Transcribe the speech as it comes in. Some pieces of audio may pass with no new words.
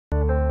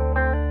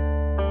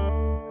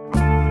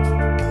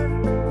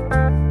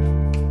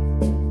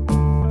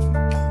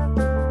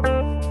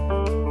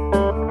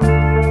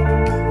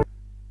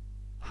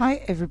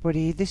Hi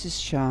everybody, this is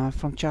Shah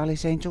from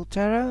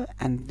CharliesAngelTarot,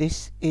 and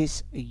this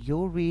is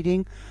your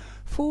reading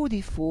for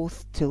the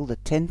 4th till the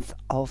 10th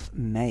of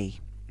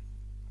May.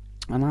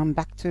 And I'm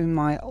back to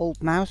my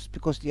old mouse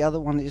because the other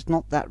one is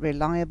not that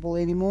reliable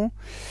anymore.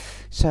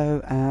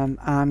 So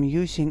I'm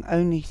using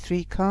only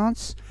 3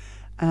 cards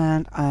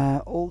and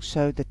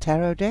also the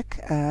tarot deck,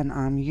 and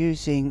I'm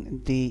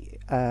using the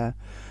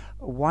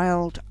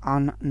Wild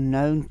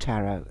Unknown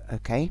Tarot.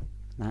 Okay,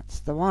 that's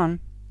the one.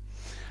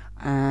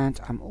 And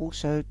I'm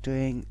also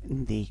doing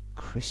the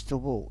crystal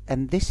ball,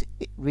 and this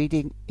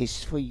reading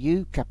is for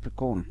you,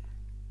 Capricorn.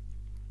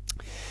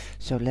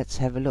 So let's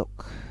have a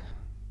look.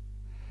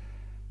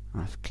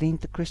 I've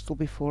cleaned the crystal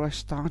before I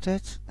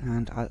started,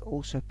 and I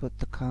also put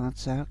the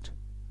cards out.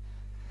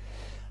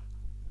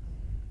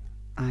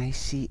 I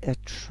see a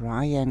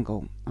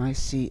triangle. I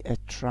see a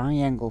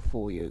triangle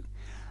for you,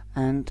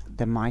 and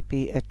there might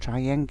be a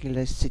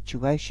triangular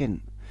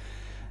situation.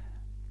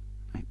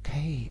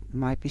 Okay,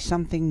 might be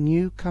something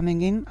new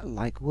coming in,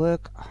 like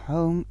work,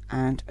 home,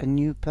 and a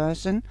new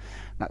person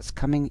that's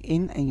coming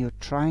in, and you're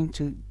trying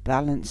to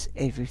balance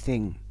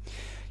everything.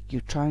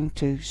 You're trying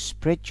to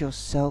spread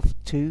yourself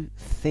too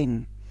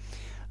thin.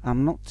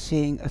 I'm not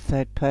seeing a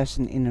third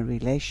person in a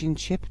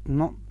relationship,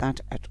 not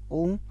that at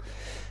all.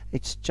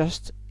 It's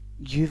just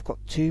you've got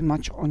too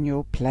much on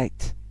your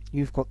plate.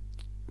 You've got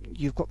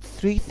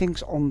 3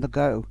 things on the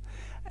go,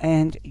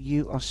 and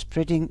you are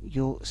spreading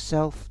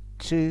yourself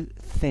too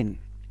thin.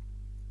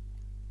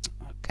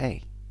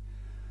 Okay.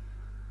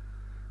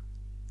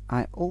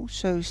 I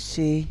also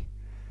see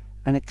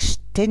an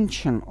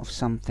extension of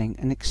something,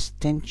 an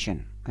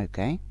extension.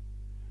 Okay.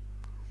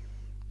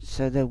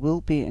 So there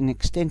will be an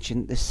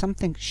extension. There's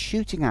something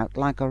shooting out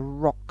like a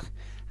rock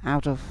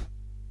out of,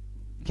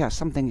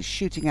 something is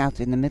shooting out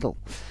in the middle,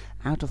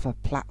 out of a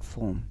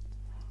platform.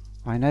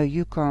 I know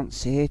you can't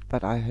see it,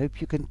 but I hope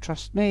you can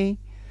trust me,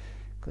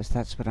 because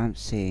that's what I'm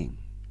seeing.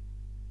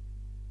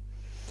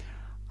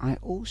 I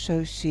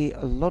also see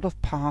a lot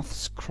of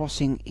paths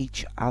crossing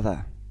each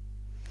other.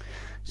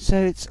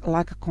 So it's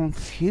like a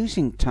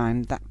confusing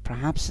time. That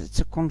perhaps it's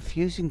a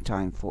confusing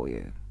time for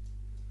you.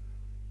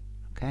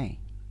 Okay.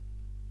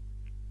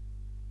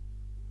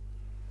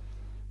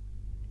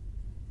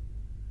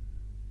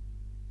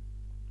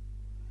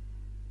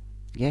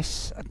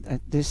 Yes,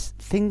 there's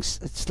things,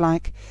 it's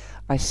like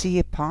I see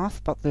a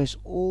path, but there's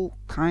all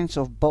kinds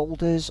of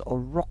boulders or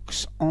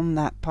rocks on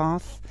that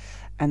path,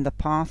 and the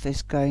path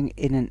is going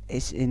in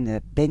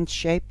a bend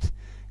shaped,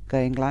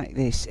 going like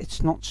this.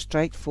 It's not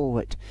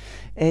straightforward.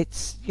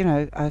 It's,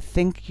 I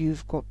think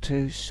you've got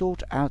to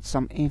sort out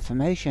some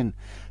information,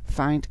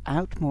 find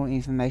out more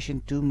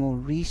information, do more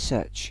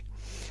research.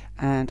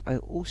 And I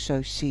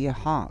also see a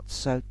heart,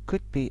 so it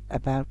could be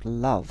about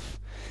love,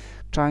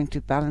 trying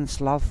to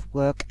balance love,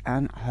 work,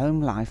 and home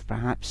life.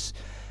 Perhaps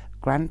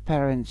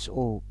grandparents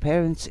or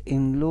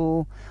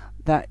parents-in-law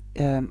that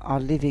are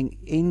living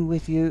in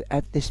with you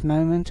at this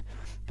moment,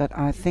 but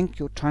I think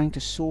you're trying to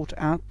sort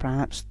out,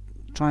 perhaps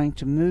trying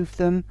to move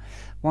them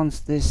once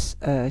this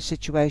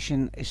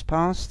situation is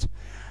past,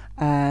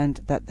 and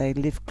that they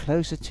live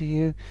closer to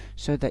you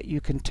so that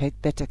you can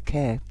take better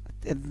care.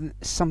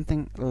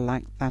 Something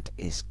like that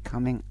is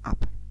coming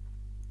up.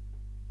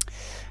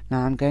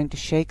 Now I'm going to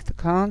shake the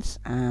cards,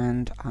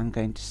 and I'm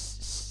going to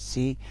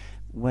see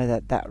whether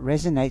that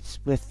resonates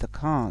with the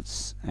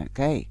cards.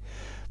 Okay,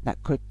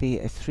 that could be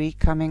a 3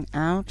 coming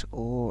out,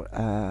 or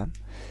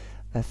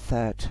a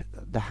third,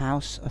 the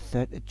house,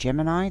 a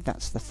Gemini,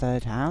 that's the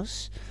 3rd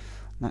house.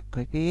 That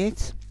could be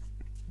it.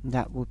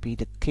 That would be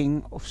the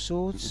King of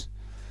Swords.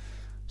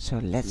 So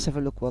let's have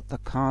a look what the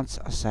cards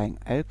are saying.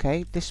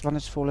 Okay, this one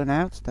has fallen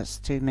out, that's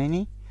too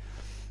many.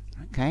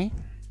 Okay,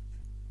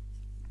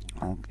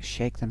 I'll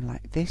shake them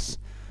like this.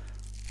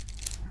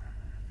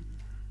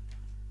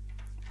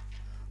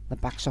 The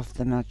backs of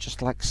them are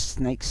just like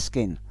snake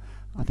skin.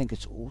 I think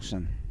it's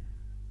awesome.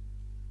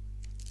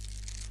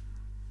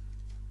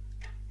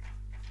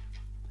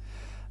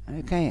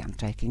 Okay, I'm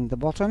taking the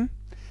bottom,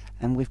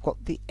 and we've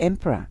got the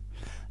Emperor,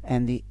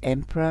 and the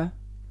Emperor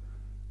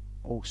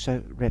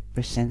also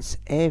represents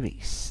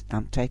Aries.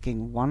 I'm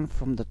taking 1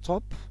 from the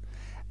top,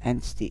 and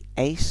it's the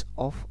Ace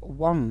of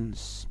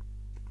Wands.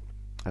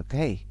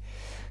 Okay,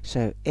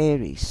 so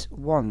Aries,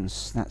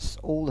 Wands, that's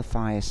all the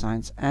fire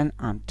signs, and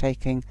I'm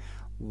taking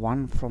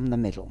 1 from the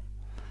middle,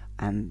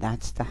 and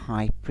that's the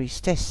High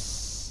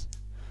Priestess.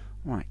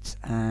 Right,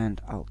 and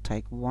I'll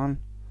take 1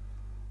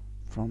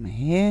 from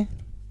here,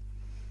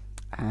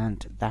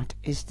 and that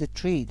is the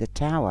tree, the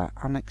tower,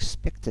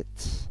 unexpected.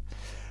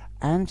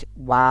 And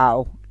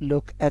wow,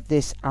 look at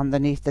this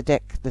underneath the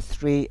deck, the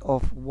 3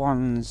 of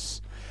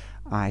Wands.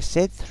 I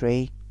said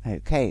 3.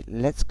 Okay,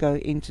 let's go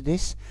into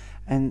this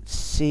and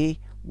see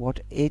what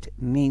it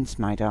means,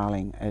 my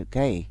darling.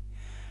 Okay,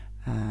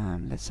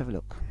 let's have a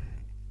look.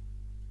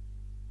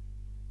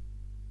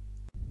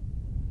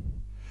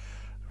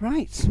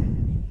 Right,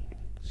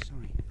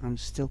 sorry, I'm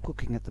still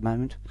cooking at the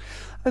moment.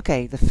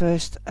 Okay, the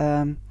first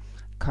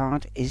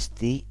card is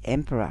the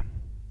Emperor.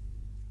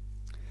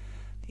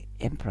 The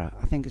Emperor,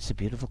 I think it's a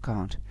beautiful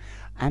card.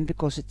 and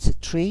because it's a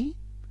tree,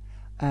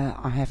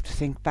 I have to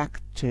think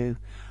back to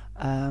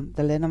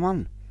the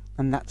Lenormand,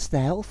 and that's the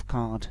health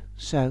card.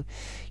 So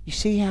you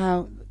see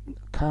how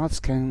cards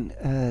can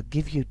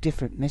give you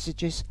different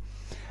messages.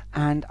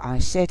 And I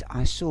said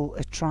I saw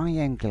a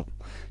triangle.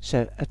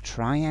 So a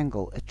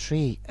triangle, a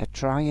tree, a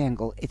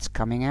triangle, it's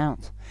coming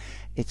out.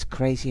 It's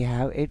crazy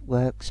how it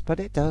works,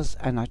 but it does,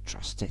 and I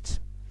trust it.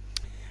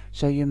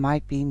 So you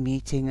might be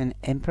meeting an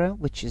emperor,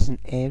 which is an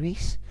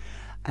Aries,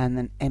 and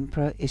an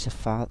emperor is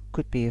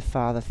could be a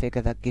father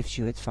figure that gives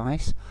you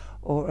advice,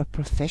 or a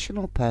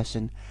professional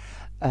person.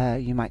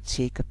 You might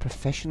seek a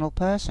professional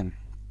person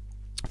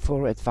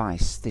for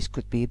advice. This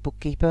could be a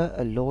bookkeeper,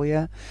 a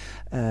lawyer,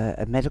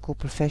 a medical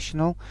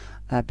professional,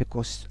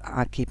 because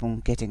I keep on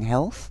getting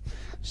health,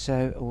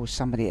 so, or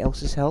somebody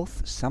else's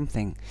health,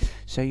 something.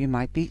 So you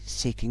might be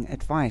seeking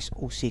advice,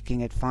 or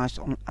seeking advice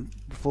on,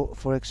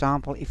 for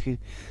example, if you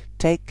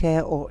take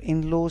care of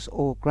in-laws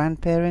or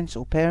grandparents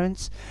or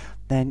parents,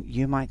 then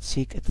you might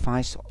seek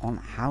advice on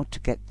how to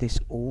get this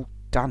all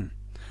done.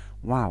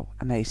 Wow,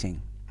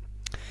 amazing.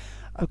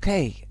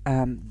 Okay,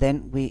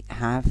 then we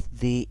have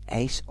the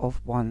Ace of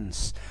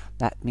Wands.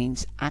 That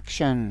means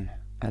action.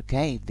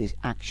 Okay, this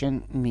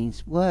action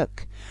means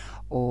work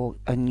or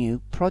a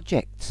new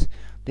project.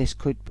 This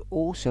could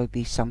also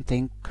be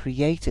something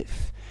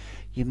creative.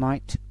 You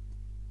might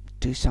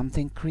do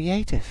something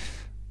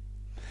creative.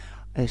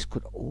 This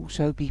could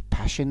also be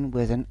passion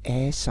with an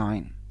air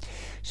sign.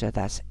 So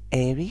that's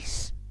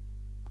Aries,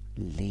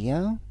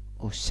 Leo,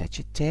 or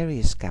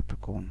Sagittarius,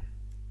 Capricorn.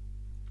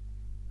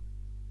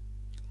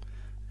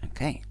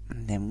 Okay,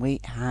 and then we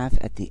have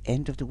at the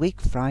end of the week,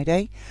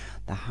 Friday,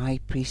 the High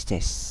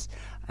Priestess,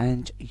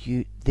 and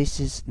this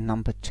is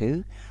number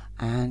 2,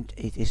 and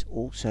it is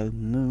also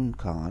Moon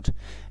card.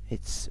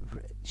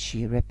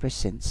 She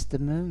represents the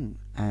moon,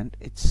 and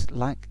it's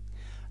like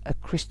a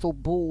crystal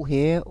ball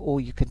here,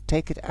 or you can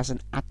take it as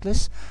an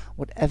atlas,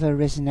 whatever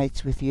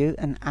resonates with you.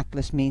 An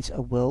atlas means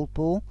a world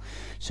ball,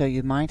 so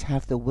you might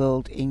have the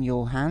world in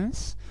your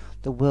hands.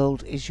 The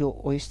world is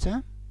your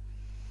oyster.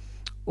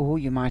 Or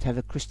you might have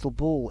a crystal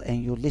ball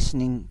and you're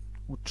listening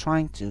or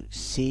trying to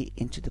see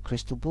into the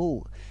crystal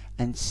ball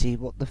and see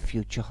what the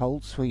future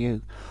holds for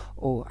you,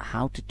 or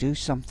how to do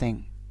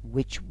something,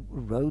 which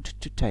road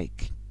to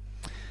take,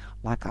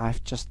 like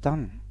I've just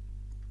done.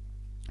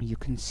 You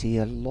can see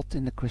a lot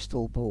in the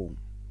crystal ball.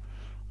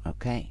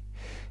 Okay,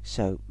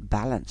 so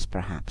balance,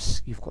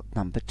 perhaps. You've got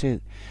number 2.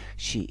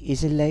 She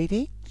is a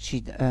lady.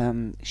 She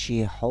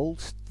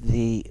holds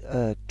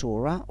the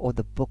Torah, or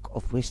the Book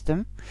of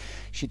Wisdom.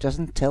 She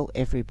doesn't tell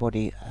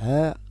everybody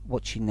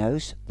what she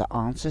knows, the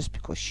answers,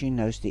 because she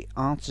knows the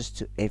answers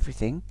to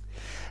everything.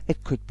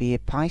 It could be a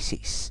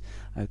Pisces,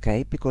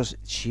 okay, because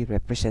she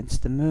represents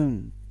the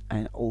moon,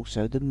 and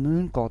also the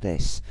moon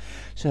goddess.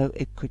 So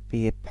it could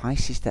be a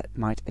Pisces that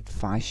might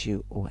advise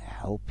you or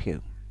help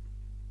you.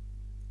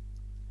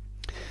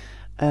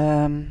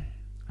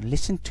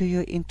 Listen to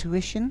your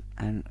intuition,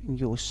 and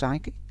your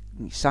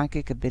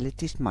psychic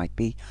abilities might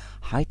be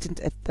heightened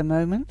at the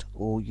moment,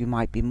 or you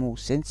might be more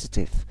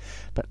sensitive,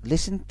 but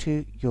listen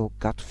to your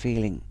gut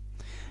feeling.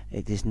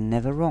 It is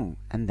never wrong.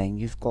 And then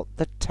you've got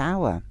the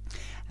Tower,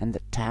 and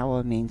the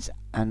Tower means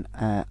an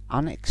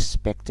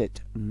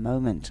unexpected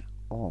moment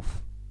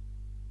of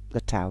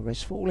the tower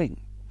is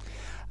falling,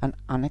 an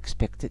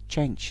unexpected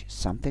change.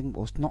 Something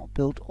was not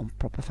built on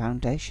proper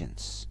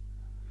foundations.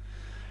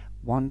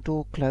 1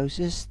 door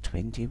closes,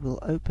 20 will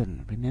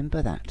open.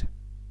 Remember that.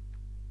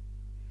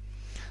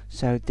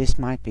 So this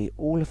might be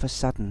all of a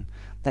sudden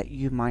that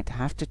you might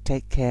have to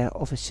take care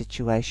of a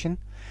situation,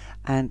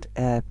 and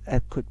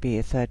it could be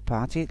a third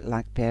party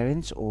like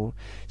parents or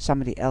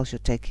somebody else you're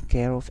taking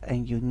care of,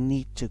 and you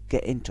need to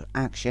get into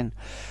action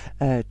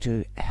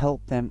to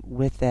help them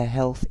with their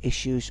health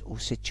issues or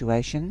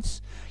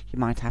situations. You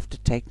might have to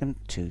take them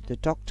to the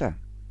doctor,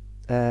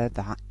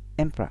 the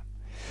Emperor.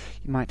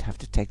 You might have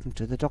to take them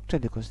to the doctor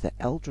because they're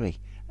elderly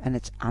and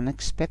it's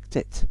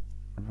unexpected,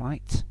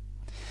 right?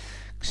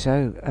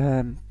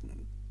 So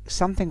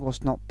something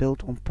was not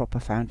built on proper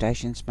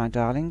foundations, my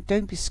darling.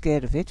 Don't be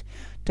scared of it.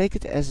 Take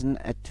it as an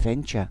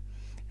adventure,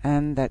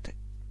 and that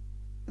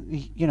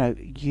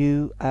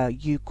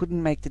you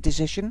couldn't make the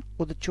decision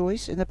or the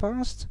choice in the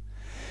past,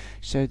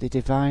 so the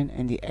divine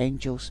and the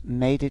angels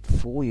made it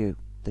for you.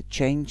 The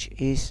change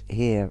is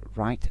here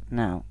right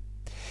now.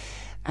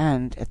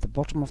 And at the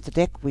bottom of the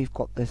deck we've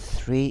got the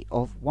 3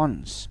 of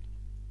Wands.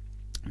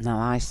 Now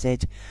I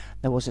said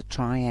there was a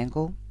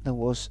triangle, there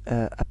was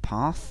a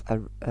path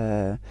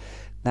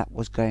that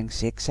was going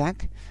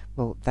zigzag.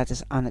 Well, that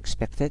is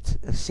unexpected.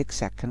 A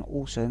zigzag can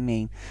also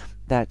mean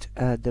that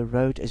the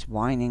road is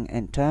winding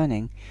and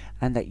turning,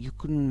 and that you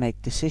couldn't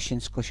make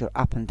decisions because you're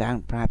up and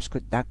down. Perhaps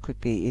that could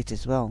be it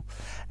as well,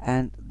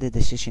 and the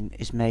decision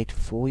is made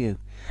for you.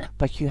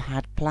 But you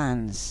had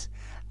plans,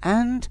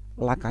 and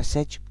like I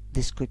said,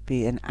 this could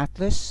be an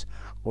atlas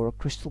or a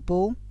crystal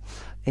ball.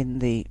 In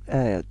the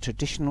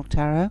traditional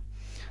tarot,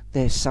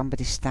 there's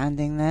somebody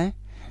standing there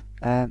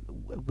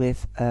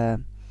with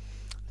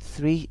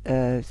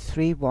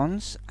three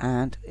wands,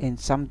 and in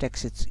some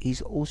decks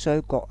he's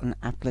also got an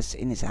atlas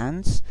in his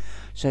hands,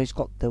 so he's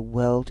got the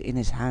world in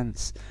his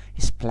hands.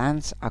 His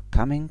plans are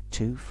coming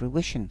to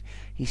fruition.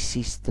 He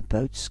sees the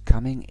boats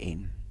coming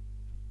in,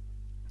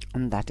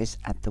 and that is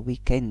at the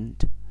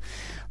weekend.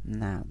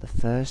 Now the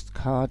first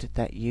card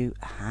that you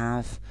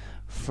have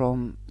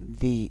from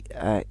the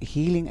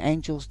Healing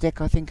Angels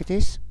deck, I think it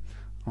is.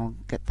 I'll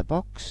get the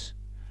box.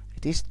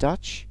 It is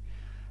Dutch.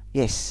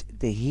 Yes,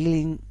 the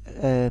healing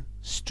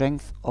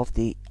strength of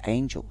the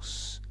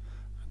angels.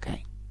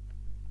 Okay.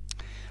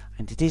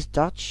 And it is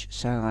Dutch,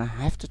 so I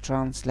have to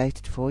translate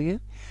it for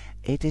you.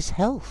 It is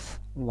health.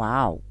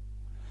 Wow.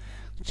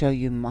 So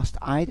you must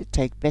either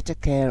take better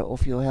care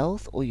of your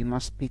health, or you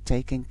must be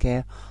taking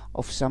care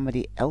of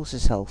somebody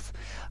else's health.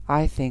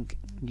 I think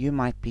you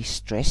might be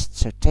stressed,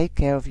 so take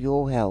care of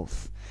your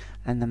health.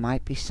 And there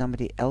might be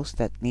somebody else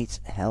that needs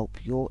help,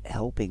 your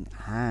helping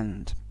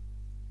hand.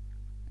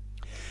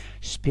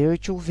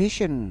 Spiritual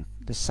vision,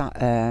 the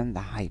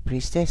High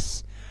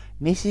Priestess.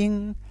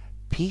 Missing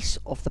piece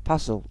of the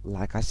puzzle.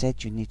 Like I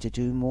said, you need to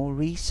do more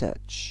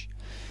research.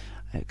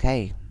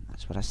 Okay,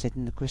 that's what I said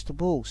in the crystal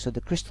ball. So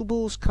the crystal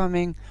ball's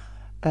coming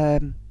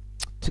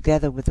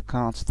together with the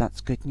cards.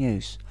 That's good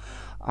news.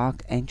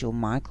 Archangel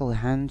Michael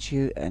hands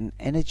you an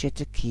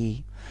energetic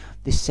key.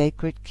 This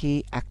sacred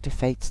key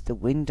activates the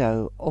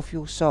window of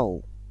your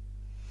soul,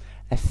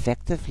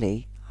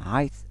 effectively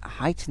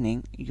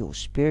heightening your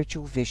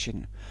spiritual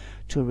vision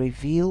to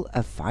reveal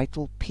a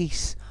vital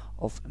piece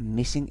of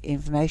missing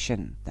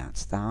information.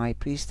 That's the High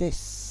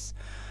Priestess.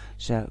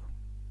 So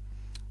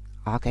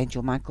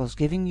Archangel Michael's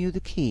giving you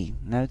the key.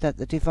 Know that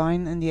the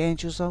divine and the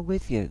angels are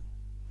with you.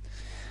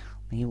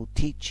 He will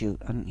teach you,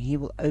 and he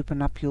will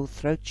open up your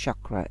throat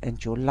chakra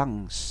and your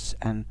lungs,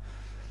 and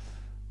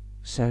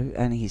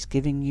he's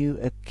giving you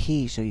a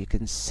key so you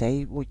can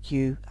say what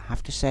you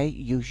have to say.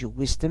 Use your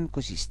wisdom,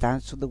 because he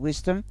stands for the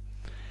wisdom.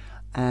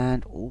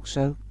 And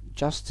also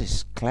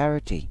justice,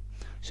 clarity.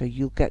 So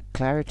you'll get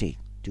clarity.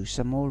 Do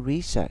some more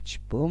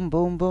research. Boom,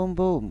 boom, boom,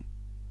 boom.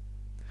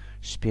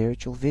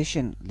 Spiritual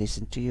vision.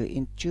 Listen to your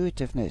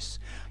intuitiveness.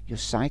 Your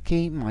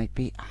psyche might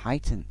be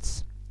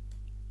heightened.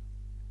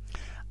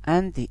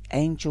 And the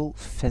angel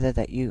feather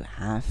that you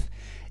have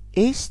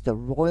is the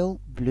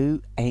royal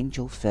blue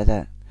angel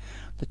feather.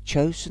 The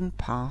chosen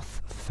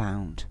path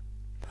found.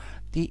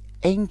 The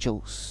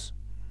angels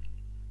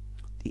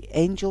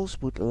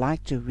would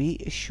like to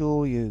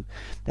reassure you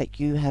that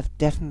you have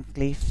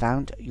definitely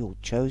found your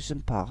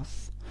chosen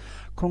path.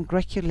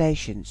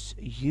 Congratulations,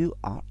 you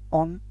are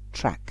on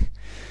track.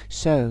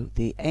 So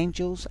the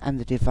angels and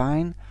the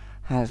divine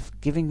have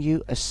given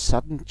you a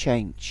sudden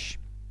change.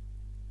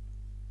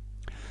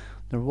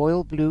 The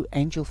royal blue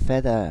angel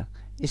feather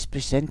is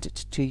presented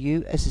to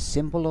you as a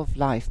symbol of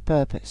life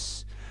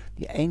purpose.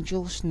 The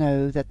angels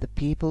know that the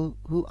people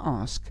who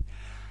ask,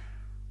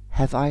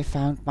 "Have I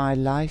found my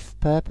life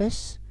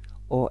purpose,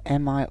 or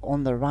am I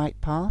on the right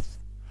path?"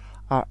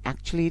 are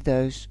actually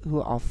those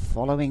who are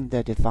following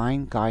the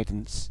divine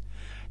guidance.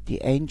 The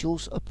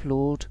angels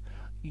applaud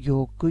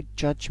your good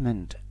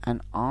judgment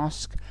and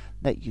ask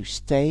that you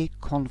stay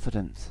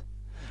confident.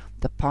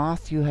 The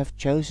path you have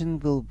chosen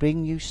will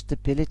bring you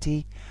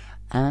stability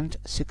and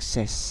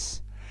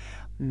success.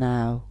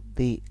 Now,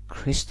 the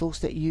crystals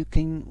that you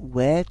can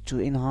wear to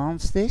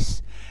enhance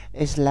this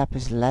is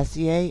lapis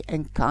lazuli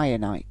and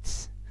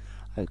kyanite.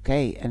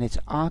 Okay, and it's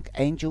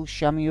Archangel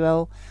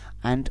Chamuel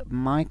and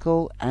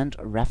Michael and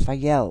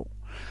Raphael.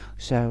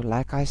 So,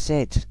 like I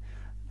said,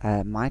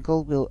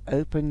 Michael will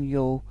open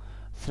your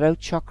throat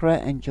chakra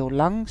and your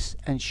lungs,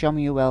 and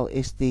Chamuel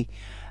is the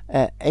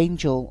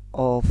angel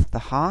of the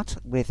heart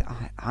with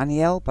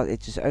Haniel, but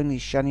it is only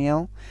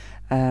Shaniel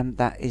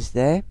that is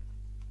there.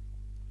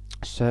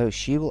 So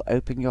she will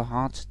open your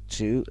heart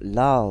to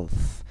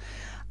love.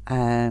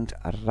 And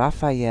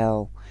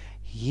Raphael,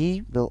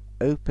 he will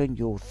open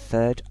your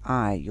third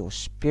eye, your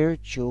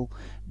spiritual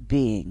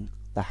being,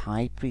 the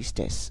High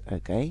Priestess.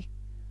 Okay,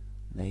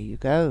 there you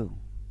go.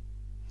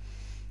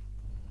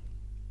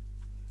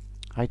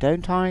 I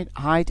don't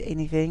hide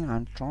anything.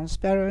 I'm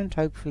transparent,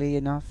 hopefully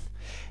enough.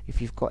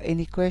 If you've got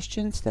any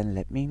questions, then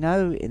let me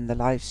know in the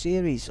live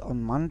series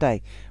on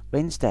Monday,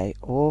 Wednesday,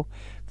 or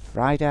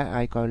Friday.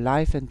 I go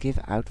live and give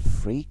out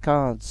free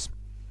cards.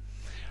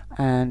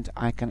 And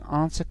I can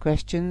answer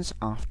questions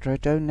after a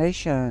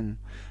donation.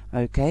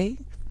 Okay?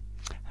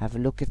 Have a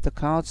look if the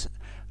cards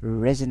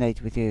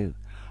resonate with you.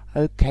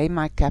 Okay,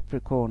 my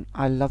Capricorn,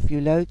 I love you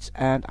loads,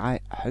 and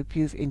I hope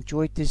you've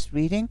enjoyed this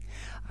reading,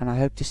 and I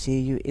hope to see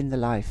you in the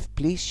live.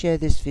 Please share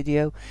this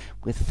video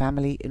with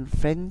family and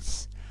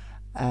friends.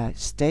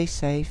 Stay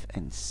safe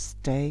and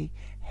stay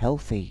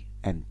healthy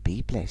and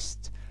be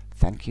blessed.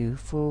 Thank you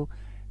for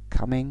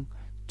coming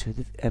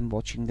to and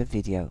watching the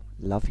video.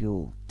 Love you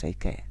all. Take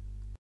care.